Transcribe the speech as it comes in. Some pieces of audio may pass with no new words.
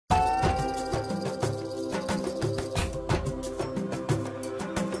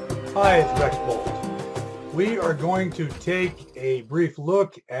Hi, it's Rex Bolt. We are going to take a brief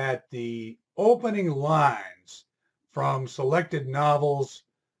look at the opening lines from selected novels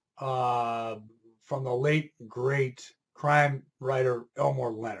from the late, great crime writer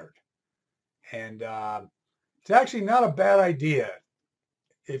Elmore Leonard. And it's actually not a bad idea.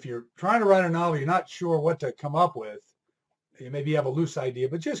 If you're trying to write a novel, you're not sure what to come up with. You maybe have a loose idea,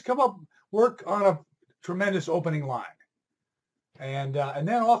 but just work on a tremendous opening line. And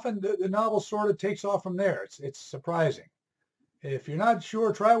then often the novel sort of takes off from there. It's surprising. If you're not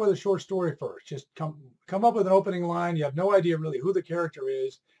sure, try with a short story first. Just come up with an opening line. You have no idea really who the character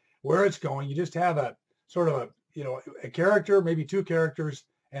is, where it's going. You just have a sort of a character, maybe two characters,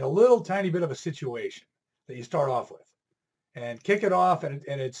 and a little tiny bit of a situation that you start off with, and kick it off. And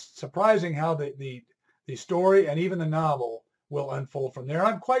it's surprising how the story and even the novel will unfold from there.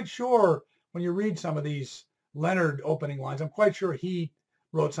 I'm quite sure when you read some of these Leonard opening lines, I'm quite sure he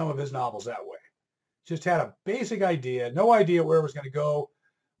wrote some of his novels that way. Just had a basic idea, no idea where it was going to go,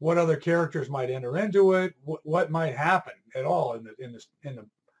 what other characters might enter into it, what might happen at all in the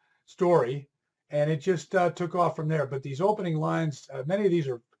story, and it just took off from there. But these opening lines, many of these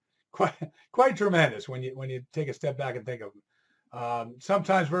are quite tremendous when you take a step back and think of them.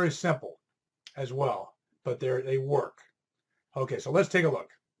 Sometimes very simple as well, but they work. Okay, so let's take a look.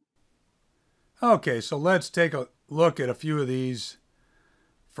 Okay, so let's take a look at a few of these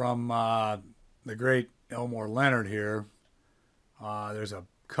from the great Elmore Leonard here. There's a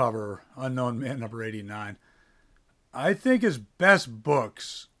cover, Unknown Man, number 89. I think his best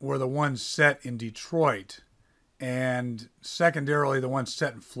books were the ones set in Detroit and secondarily the ones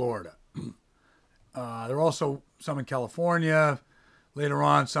set in Florida. There are also some in California, later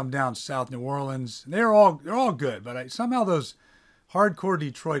on some down South New Orleans. They're all good, but somehow those hardcore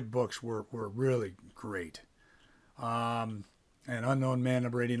Detroit books were really great. And Unknown Man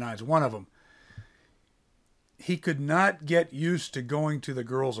number 89 is one of them. He could not get used to going to the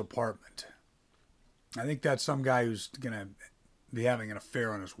girl's apartment. I think that's some guy who's going to be having an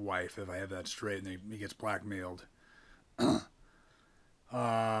affair on his wife, if I have that straight, and he gets blackmailed. There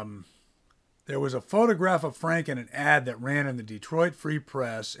was a photograph of Frank in an ad that ran in the Detroit Free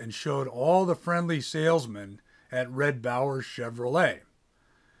Press and showed all the friendly salesmen at Red Bauer Chevrolet.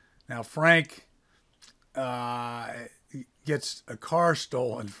 Now, Frank gets a car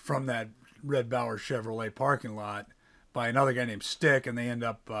stolen from that Red Bauer Chevrolet parking lot by another guy named Stick, and they end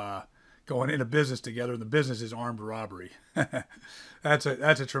up going into business together, and the business is armed robbery. That's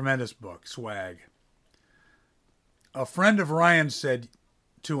a tremendous book, swag. A friend of Ryan said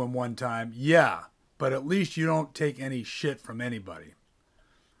to him one time, "Yeah, but at least you don't take any shit from anybody."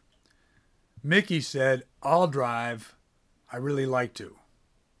 Mickey said, "I'll drive. I really like to."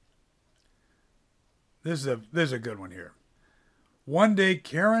 This is a good one here. One day,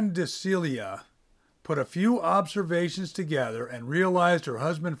 Karen DeCelia put a few observations together and realized her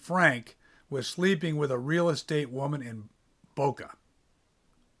husband Frank was sleeping with a real estate woman in Boca.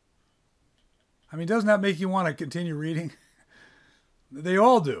 I mean, doesn't that make you want to continue reading? They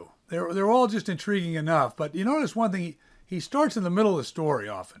all do. They're all just intriguing enough. But you notice one thing: he starts in the middle of the story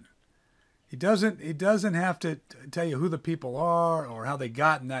often. He doesn't have to tell you who the people are or how they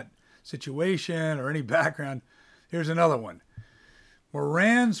got in that situation or any background. Here's another one.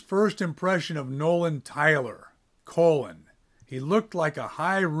 Moran's first impression of Nolan Tyler, : he looked like a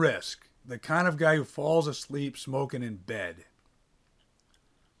high risk, the kind of guy who falls asleep smoking in bed.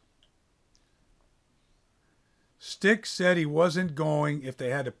 Stick said he wasn't going if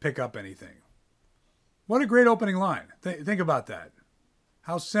they had to pick up anything. What a great opening line. Think about that.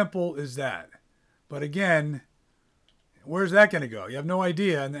 How simple is that? But again, where's that going to go? You have no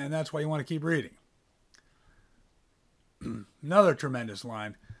idea, and that's why you want to keep reading. Another tremendous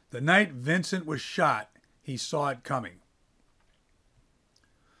line. The night Vincent was shot, he saw it coming.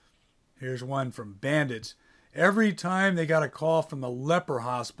 Here's one from Bandits. Every time they got a call from the leper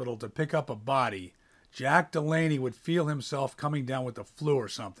hospital to pick up a body, Jack Delaney would feel himself coming down with the flu or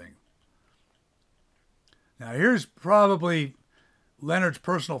something. Now here's probably Leonard's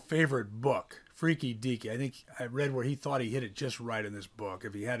personal favorite book, Freaky Deaky. I think I read where he thought he hit it just right in this book,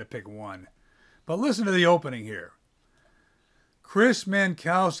 if he had to pick one. But listen to the opening here. Chris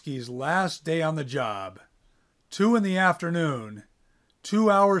Mankowski's last day on the job, 2 p.m,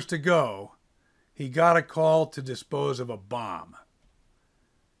 2 hours to go, he got a call to dispose of a bomb.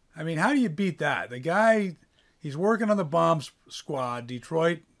 I mean, how do you beat that? The guy, he's working on the bomb squad,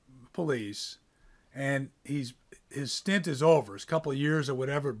 Detroit police, and his stint is over. His couple of years or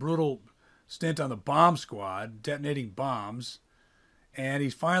whatever, brutal stint on the bomb squad, detonating bombs, and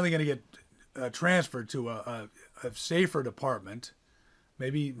he's finally going to get transferred to a safer department,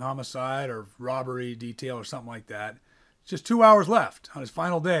 maybe homicide or robbery detail or something like that. Just 2 hours left on his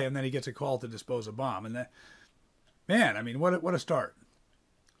final day, and then he gets a call to dispose a bomb. And that, man, I mean, what a start.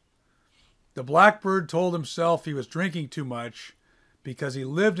 The Blackbird told himself he was drinking too much because he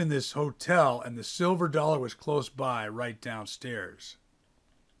lived in this hotel and the silver dollar was close by, right downstairs.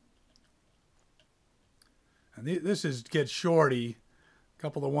 And this is Get Shorty, a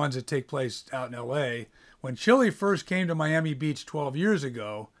couple of ones that take place out in L.A. When Chili first came to Miami Beach 12 years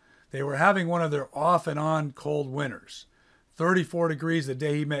ago, they were having one of their off and on cold winters. 34 degrees the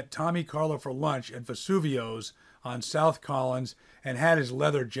day he met Tommy Carlo for lunch at Vesuvio's on South Collins and had his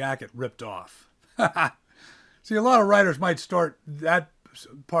leather jacket ripped off. See, a lot of writers might start that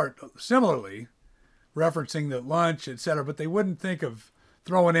part similarly, referencing the lunch, etc., but they wouldn't think of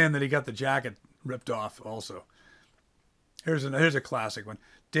throwing in that he got the jacket ripped off also. Here's a classic one.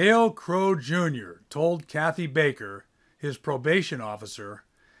 Dale Crow Jr. told Kathy Baker, his probation officer,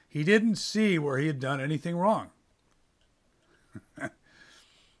 he didn't see where he had done anything wrong.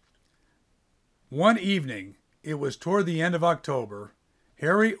 One evening, it was toward the end of October,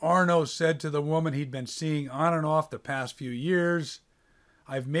 Harry Arno said to the woman he'd been seeing on and off the past few years,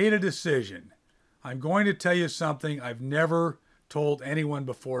 I've made a decision. I'm going to tell you something I've never told anyone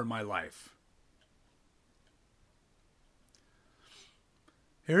before in my life.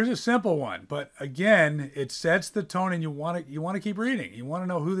 Here's a simple one, but again, it sets the tone, and you want to keep reading. You want to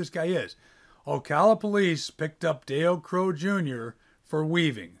know who this guy is. Ocala police picked up Dale Crow Jr. for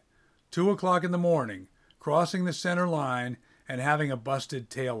weaving, 2 o'clock in the morning, crossing the center line and having a busted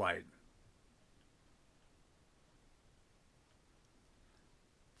taillight.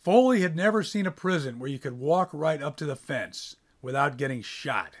 Foley had never seen a prison where you could walk right up to the fence without getting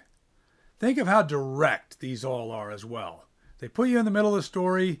shot. Think of how direct these all are as well. They put you in the middle of the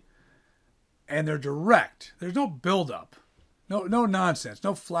story, and they're direct. There's no build-up, no nonsense,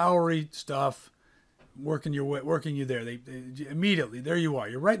 no flowery stuff working you there. They immediately, there you are.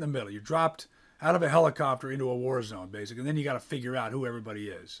 You're right in the middle. You're dropped out of a helicopter into a war zone, basically. And then you got to figure out who everybody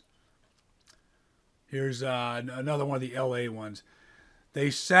is. Here's another one of the L.A. ones.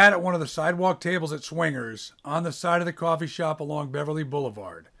 They sat at one of the sidewalk tables at Swingers on the side of the coffee shop along Beverly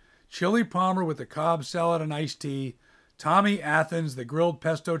Boulevard. Chili Palmer with the Cobb salad and iced tea, Tommy Athens, the grilled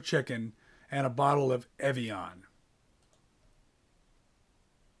pesto chicken, and a bottle of Evian.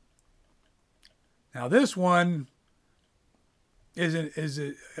 Now this one is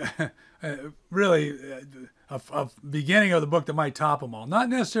really a beginning of the book that might top them all. Not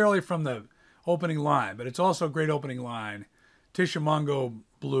necessarily from the opening line, but it's also a great opening line. Tishomingo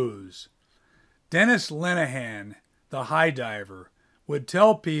Blues. Dennis Lenihan, the high diver, would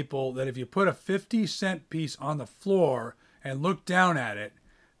tell people that if you put a 50-cent piece on the floor and looked down at it,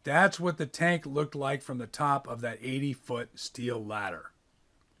 that's what the tank looked like from the top of that 80-foot steel ladder.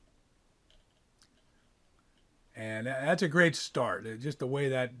 And that's a great start, just the way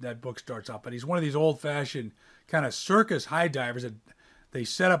that book starts off. But he's one of these old-fashioned kind of circus high divers that they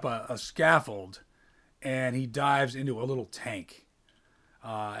set up a scaffold, and he dives into a little tank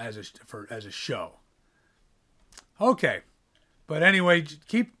as a show. Okay. But anyway,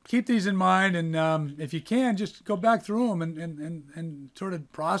 keep these in mind, and if you can, just go back through them and sort of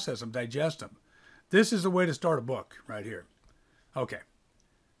process them, digest them. This is the way to start a book right here. Okay.